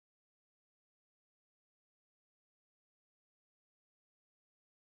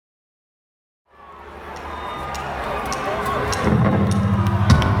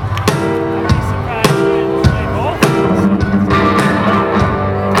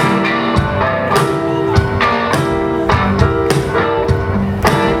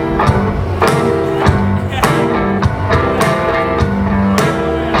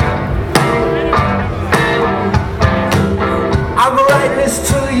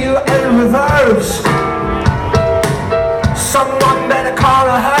you in reverse. Someone better call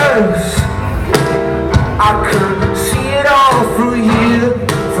a hearse. I could see it all through here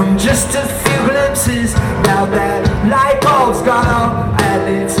from just a few glimpses. Now that light bulb's gone on and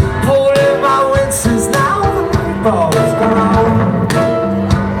it's pulling my winces. Now the light bulb's gone on.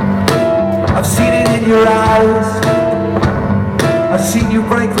 I've seen it in your eyes, I've seen you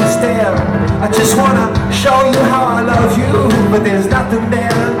blankly stare. I just wanna show you how I love you, but there's nothing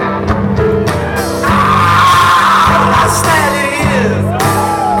there. I'm standing here.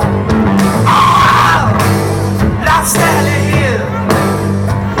 I'm standing here.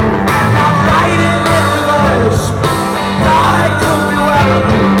 And I'm riding in reverse. I could be well.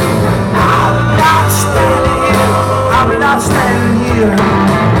 I'm not standing here. I'm not standing here.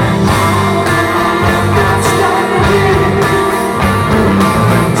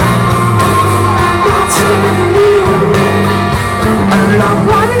 I'm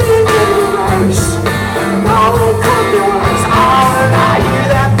running in reverse. No, it could be worse. Oh, and I hear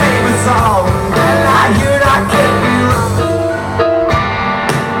that famous song, and I hear that can't be wrong.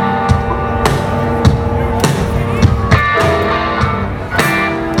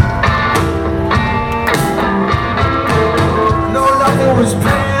 No, nothing was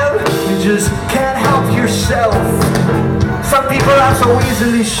planned. You just can't help yourself. Some people are so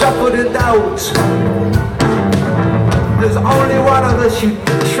easily shuffled it out. There's only one of us you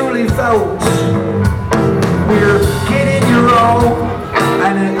truly felt. We're getting you wrong,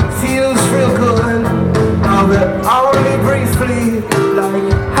 and it feels real good. Now that only briefly,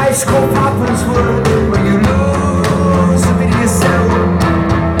 like high school poppers would, where you lose a bit of yourself,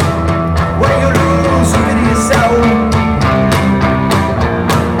 where you lose a bit of yourself.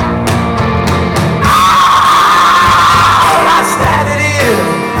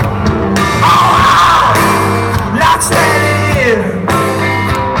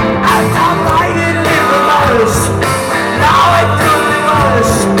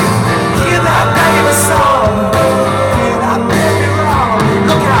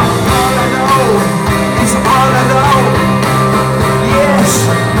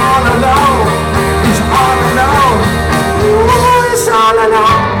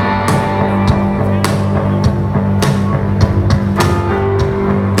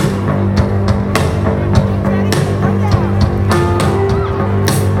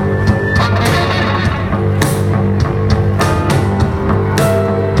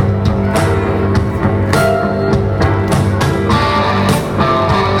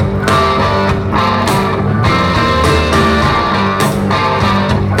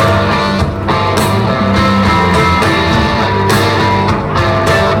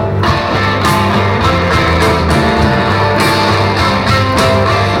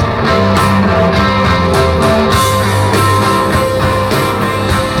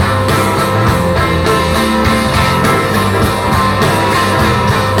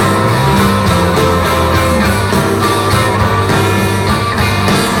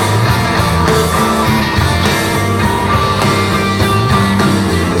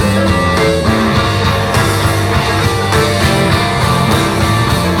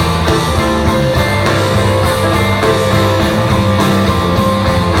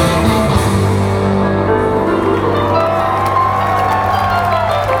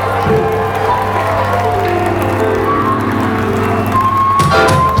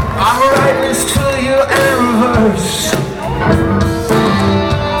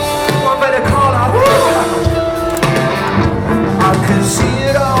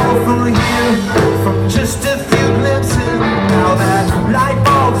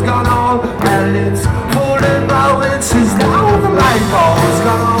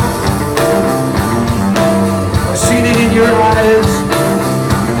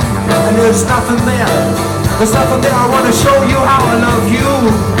 There's nothing there. There's nothing there. I want to show you how I love you.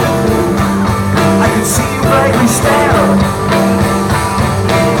 I can see you brightly stare.